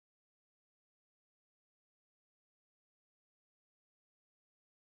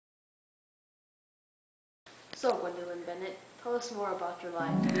So, Gwendlyn Bennet, tell us more about your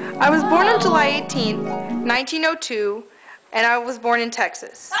life. I was born on July 18th, 1902, and I was born in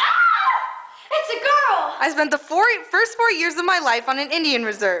Texas. It's a girl! I spent the first 4 years of my life on an Indian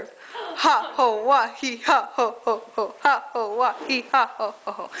reserve. Ha ho wah he ha ho ho ho ha ho wah he ha ho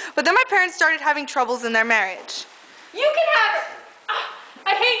ho ho. But then my parents started having troubles in their marriage. You can have her!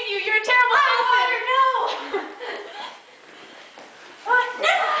 I hate you, you're a terrible husband!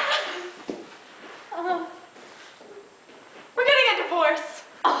 No! No! We're getting a divorce.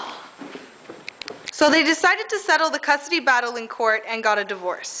 So they decided to settle the custody battle in court and got a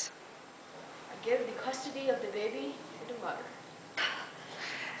divorce. I give the custody of the baby to the mother.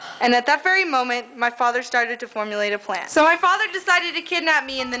 And at that very moment, my father started to formulate a plan. So my father decided to kidnap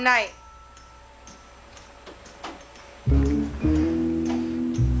me in the night.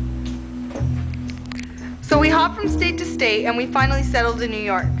 So we hopped from state to state, and we finally settled in New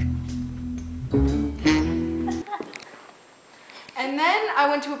York. And then I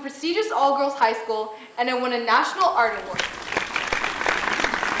went to a prestigious all-girls high school, and I won a National Art Award.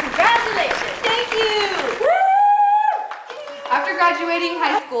 Congratulations! Thank you! After graduating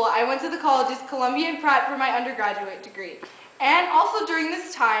high school, I went to the colleges Columbia and Pratt for my undergraduate degree. And also during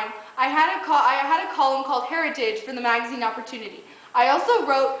this time, I had a column called Heritage for the magazine Opportunity. I also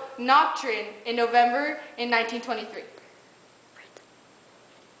wrote Nocturne in November in 1923.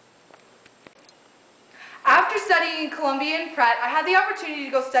 After studying in Columbia and Pratt, I had the opportunity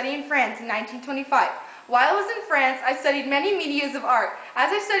to go study in France in 1925. While I was in France, I studied many medias of art.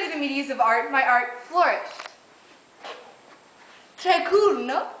 As I studied the medias of art, my art flourished. Très cool,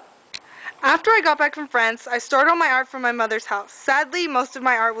 no? After I got back from France, I stored all my art from my mother's house. Sadly, most of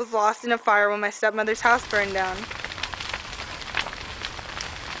my art was lost in a fire when my stepmother's house burned down.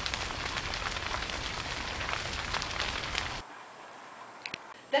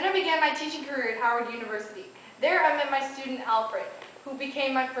 Then I began my teaching career at Howard University. There I met my student Alfred, who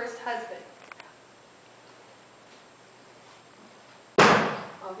became my first husband.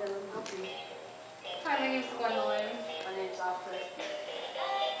 Okay, let me help you. Hi, my name is Gwendlyn. My name's Alfred.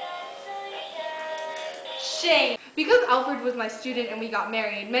 Shame! Because Alfred was my student and we got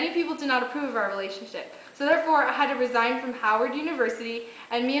married, many people did not approve of our relationship. So therefore, I had to resign from Howard University,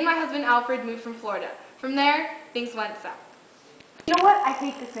 and me and my husband Alfred moved from Florida. From there, things went south. You know what? I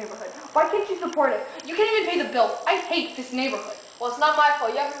hate this neighborhood. Why can't you support us? You can't even pay the bills. I hate this neighborhood. Well, it's not my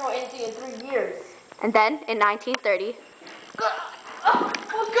fault. You haven't wrote anything in 3 years. And then, in 1930, Well,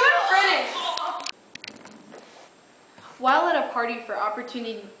 good riddance! While at a party for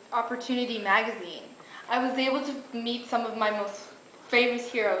Opportunity magazine, I was able to meet some of my most famous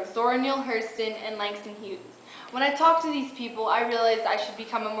heroes, Zora Neale Hurston and Langston Hughes. When I talked to these people, I realized I should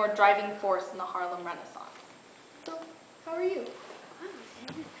become a more driving force in the Harlem Renaissance. So, how are you?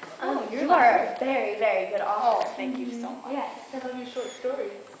 you are a very, very good author. Oh, thank you so much. Yes. I love your short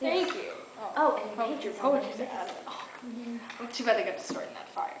stories. Thank you. Oh, and pages. Poetry's oh. Too bad I got destroyed in that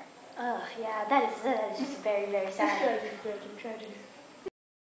fire. Oh, yeah, that is just very, very sad.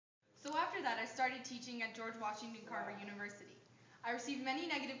 So after that, I started teaching at George Washington Carver University. I received many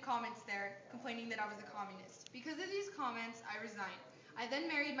negative comments there, complaining that I was a communist. Because of these comments, I resigned. I then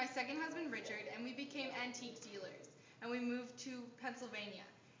married my second husband, Richard, and we became antique dealers, and we moved to Pennsylvania.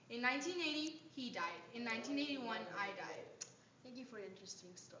 In 1980, he died. In 1981, I died. Thank you for the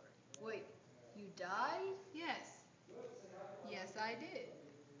interesting story. Wait, you died? Yes. Yes, I did.